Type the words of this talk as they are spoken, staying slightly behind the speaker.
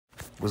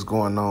What's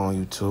going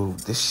on,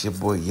 YouTube? This is your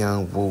boy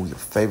Young Woo, your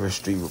favorite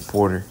street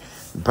reporter,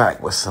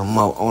 back with some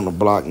more on the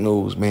block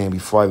news, man.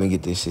 Before I even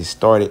get this shit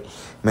started,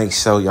 make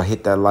sure y'all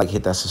hit that like,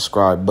 hit that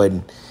subscribe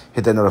button,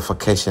 hit that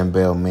notification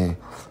bell, man.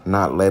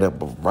 Not later,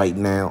 but right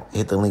now,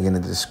 hit the link in the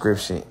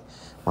description.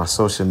 My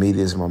social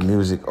medias, my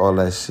music, all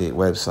that shit,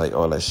 website,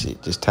 all that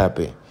shit. Just tap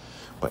in.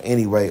 But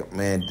anyway,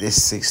 man,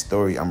 this sick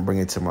story I'm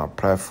bringing to my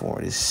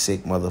platform. This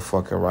sick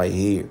motherfucker right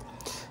here.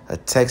 A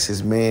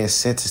Texas man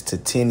sentenced to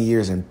 10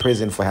 years in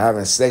prison for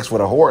having sex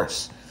with a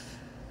horse.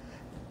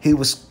 He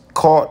was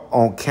caught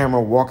on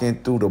camera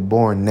walking through the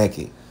barn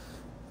naked.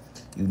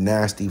 You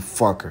nasty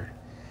fucker.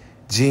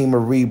 Jean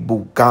Marie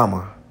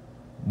Bugoma.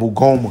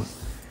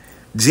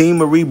 Jean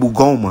Marie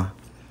Bugoma,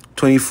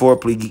 24,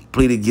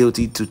 pleaded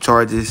guilty to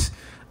charges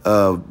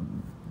of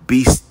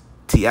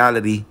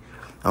bestiality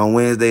on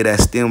Wednesday that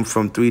stemmed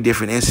from 3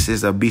 different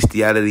instances of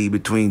bestiality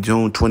between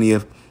June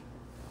 20th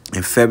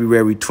and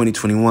February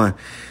 2021.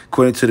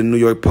 According to the New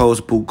York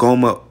Post,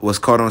 Bugoma was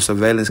caught on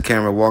surveillance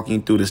camera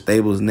walking through the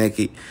stables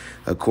naked.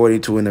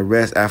 According to an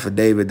arrest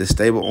affidavit, the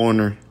stable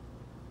owner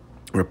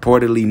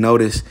reportedly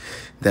noticed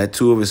that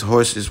 2 of his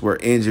horses were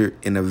injured,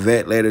 and the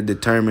vet later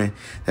determined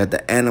that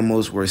the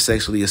animals were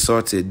sexually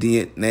assaulted.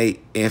 DNA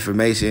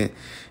information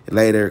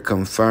later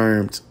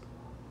confirmed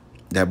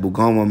that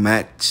Bugoma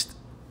matched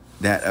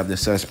that of the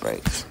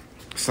suspects.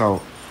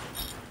 So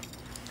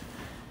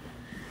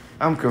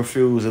I'm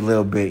confused a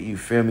little bit, you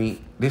feel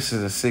me? This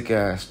is a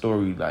sick-ass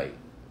story. Like,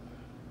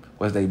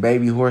 was they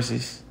baby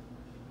horses?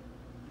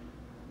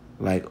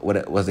 Like,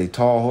 was they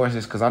tall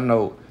horses? Because I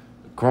know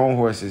grown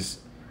horses,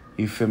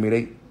 you feel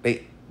me,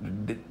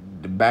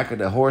 the back of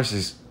the horse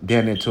is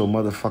down into a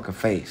motherfucker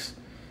face.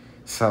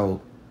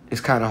 So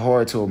it's kind of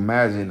hard to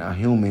imagine a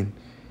human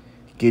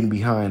getting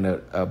behind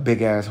a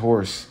big-ass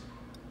horse,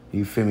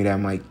 you feel me, that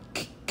might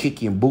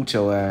kick you and boot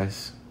your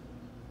ass,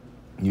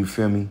 you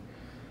feel me?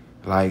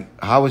 Like,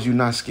 how was you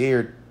not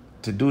scared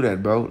to do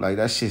that, bro? Like,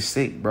 that shit's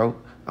sick, bro.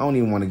 I don't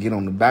even want to get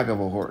on the back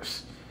of a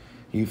horse.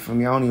 You feel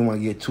me? I don't even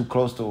want to get too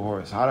close to a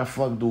horse. How the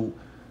fuck do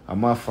a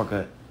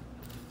motherfucker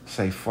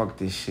say, fuck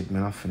this shit,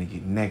 man? I'm finna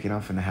get naked.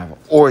 I'm finna have an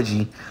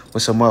orgy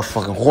with some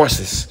motherfucking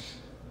horses.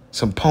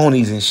 Some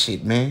ponies and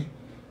shit, man.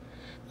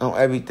 On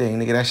everything,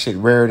 nigga. That shit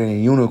rarer than a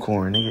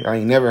unicorn, nigga. I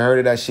ain't never heard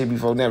of that shit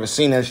before. Never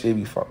seen that shit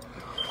before.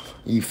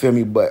 You feel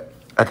me? But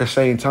at the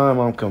same time,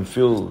 I'm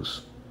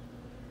confused.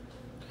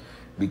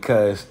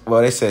 Because,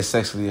 well, they said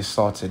sexually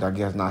assaulted. I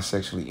guess not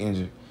sexually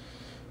injured.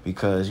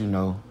 Because, you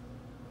know,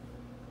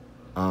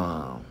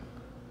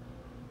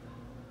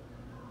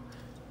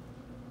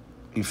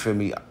 you feel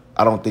me?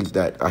 I don't think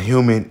that a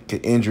human can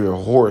injure a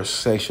horse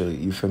sexually.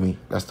 You feel me?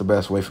 That's the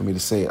best way for me to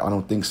say it. I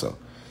don't think so.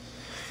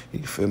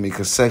 You feel me?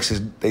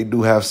 Because they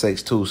do have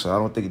sex too. So I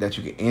don't think that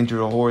you can injure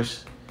a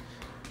horse.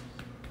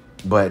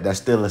 But that's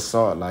still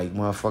assault. Like,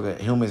 motherfucker,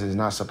 humans is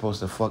not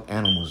supposed to fuck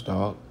animals,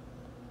 dog.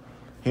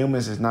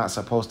 Humans is not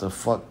supposed to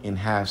fuck and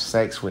have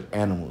sex with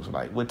animals.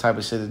 Like, what type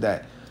of shit is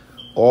that?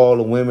 All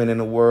the women in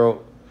the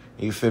world,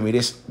 you feel me?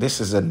 This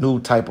is a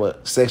new type of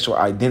sexual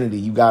identity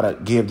you gotta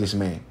give this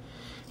man.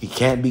 He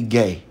can't be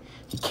gay.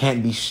 He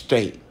can't be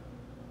straight.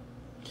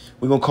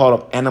 We're gonna call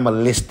him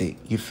animalistic,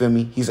 you feel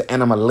me? He's an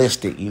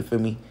animalistic, you feel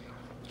me?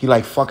 He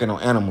like fucking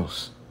on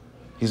animals.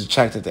 He's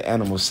attracted to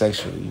animals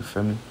sexually, you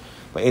feel me?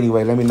 But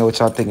anyway, let me know what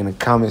y'all think in the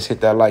comments.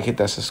 Hit that like, hit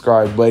that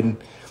subscribe button,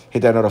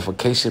 hit that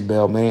notification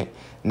bell, man.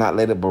 Not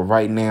later, but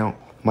right now.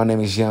 My name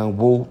is Young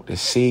Woo.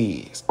 This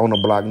is On the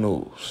Block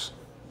News.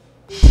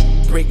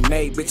 Brick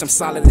made, bitch, I'm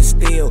solid as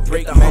steel.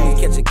 Brick the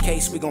homie, catch a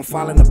case, we gon'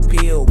 fall in the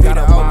pill.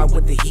 Gotta vibe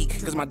with the heat,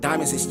 cause my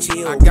diamonds is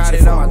chill. I got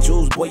it on my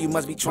jewels, boy, you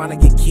must be trying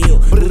to get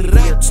killed.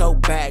 Here, toe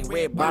bag,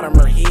 red bottom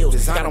or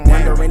heels. Got them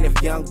wondering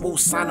if Young Woo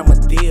sign him a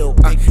deal.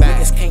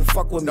 Niggas can't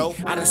fuck with me,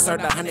 I done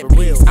served 100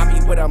 reels. I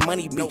be with a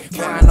money beat,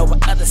 flying over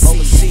other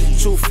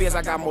seas. Truth is,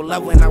 I got more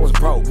love when I was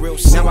broke.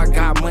 Now I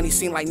got money,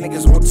 seem like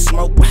niggas want to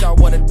smoke. Wish I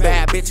would've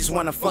bad bitches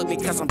wanna fuck me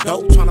cause I'm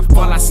dope.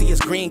 All I see is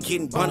green,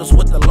 getting bundles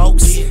with the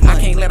lokes. I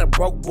can't let a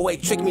broke boy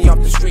trick me off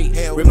the street.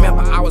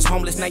 Remember, I was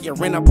homeless, now you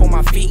rent up on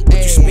my feet.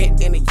 What you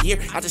spent in a year,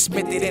 I just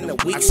spent it in a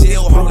week.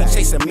 Still hungry,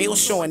 chasing meals,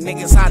 showing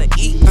niggas how to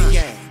eat.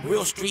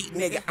 Real street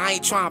nigga, I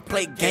ain't trying to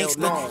play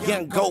gangsta.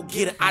 Young go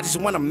getter, I just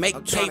wanna make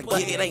paper.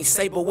 It ain't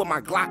saber with my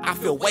Glock, I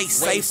feel way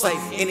safer.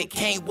 And it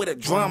came with a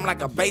drum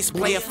like a bass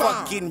player.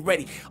 Fuck getting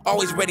ready,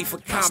 always ready for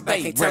combat.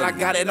 Can't tell I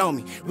got it on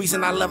me.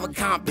 Reason I love a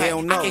compact. I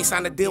can't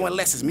sign a deal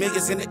unless it's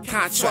millions in the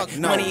contract.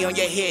 Money on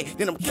your head,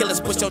 then them killers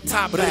push your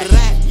top back.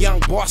 Young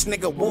boss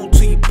nigga, woo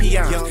to you peons.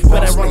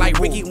 Better run like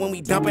Ricky when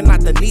we dumping out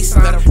the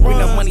Nissan. Bring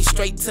the money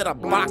straight to the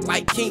block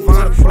like King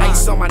Von.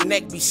 Ice on my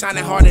neck be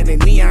shining harder than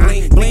neon.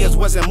 Niggas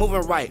wasn't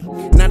moving right,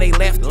 now they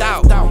left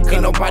out.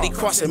 Ain't nobody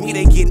crossing me,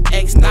 they getting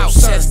X'd out,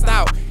 chest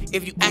out.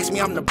 If you ask me,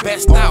 I'm the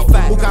best out.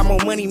 Who got more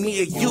money,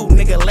 me or you,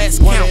 nigga? Let's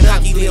count.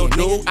 Cocky little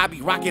dude, I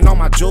be rocking all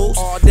my jewels.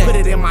 Put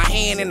it in my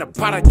hand and the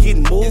product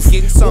getting moved.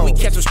 When we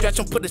catch him, stretch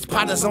him, put his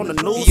partners on the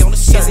news.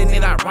 Isn't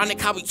it ironic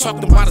how we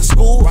talked about the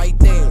school? Right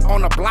there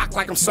on the block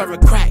like I'm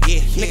serving crack.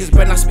 Niggas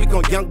better not speak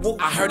on Young Woo.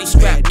 I heard he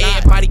strapped.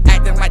 Everybody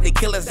acting like they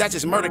killers, that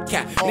just murder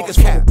cat.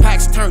 Niggas full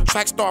packs turn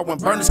track star when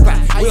burners clap.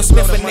 Will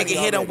Smith a nigga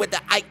hit him with the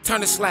Ike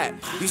Turner slap.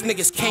 These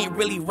niggas can't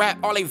really rap,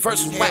 all they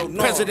verses whack.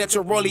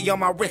 Presidential rollie on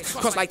my wrist,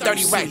 cost like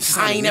 30 racks.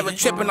 I ain't never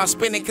tripping on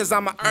spinning cause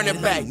I'ma earn it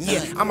back.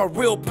 Yeah, I'm a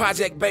real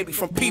project baby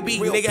from PB,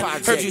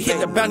 nigga. Heard you hit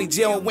the bounty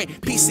jail and went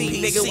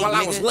PC, nigga. While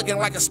I was looking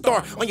like a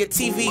star on your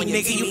TV,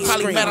 nigga. You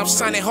probably mad I'm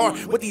signing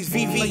hard with these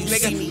VVs,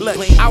 nigga. Look,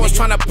 I was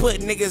trying to put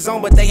niggas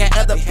on, but they had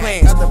other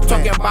plans.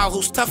 Talking about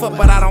who's tougher,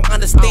 but I don't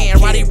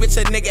understand. Roddy Ricch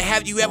a nigga,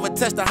 have you ever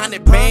touched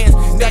 100 bands?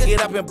 Stack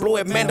it up and blow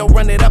it, man, don't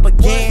run it up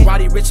again.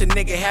 Roddy Ricch a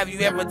nigga, have you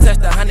ever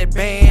touched 100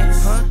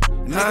 bands?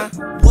 Huh?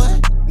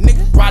 What?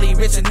 Nigga? Roddy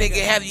Ricch a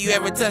nigga, have you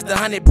ever touched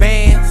 100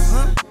 bands?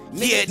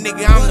 Yeah,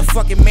 nigga, I'm the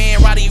fucking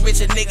man. Roddy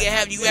Ricch a nigga,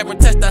 have you ever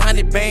touched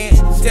 100 bands?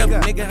 Tell me,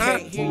 nigga, huh?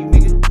 Can't hear you,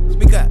 nigga.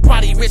 Speak up.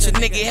 Roddy Ricch a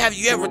nigga, have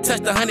you ever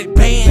touched 100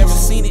 bands? Never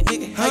seen it,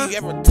 nigga. How you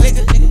ever touched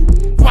it,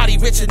 nigga? Roddy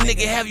Ricch a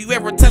nigga, have you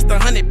ever touched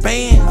 100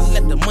 bands? I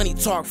let the money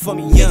talk for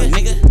me, young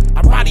nigga.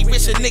 I Roddy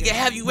Ricch a nigga,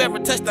 have you ever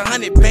touched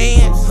 100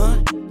 bands?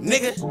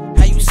 Nigga,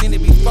 how you seen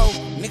it before?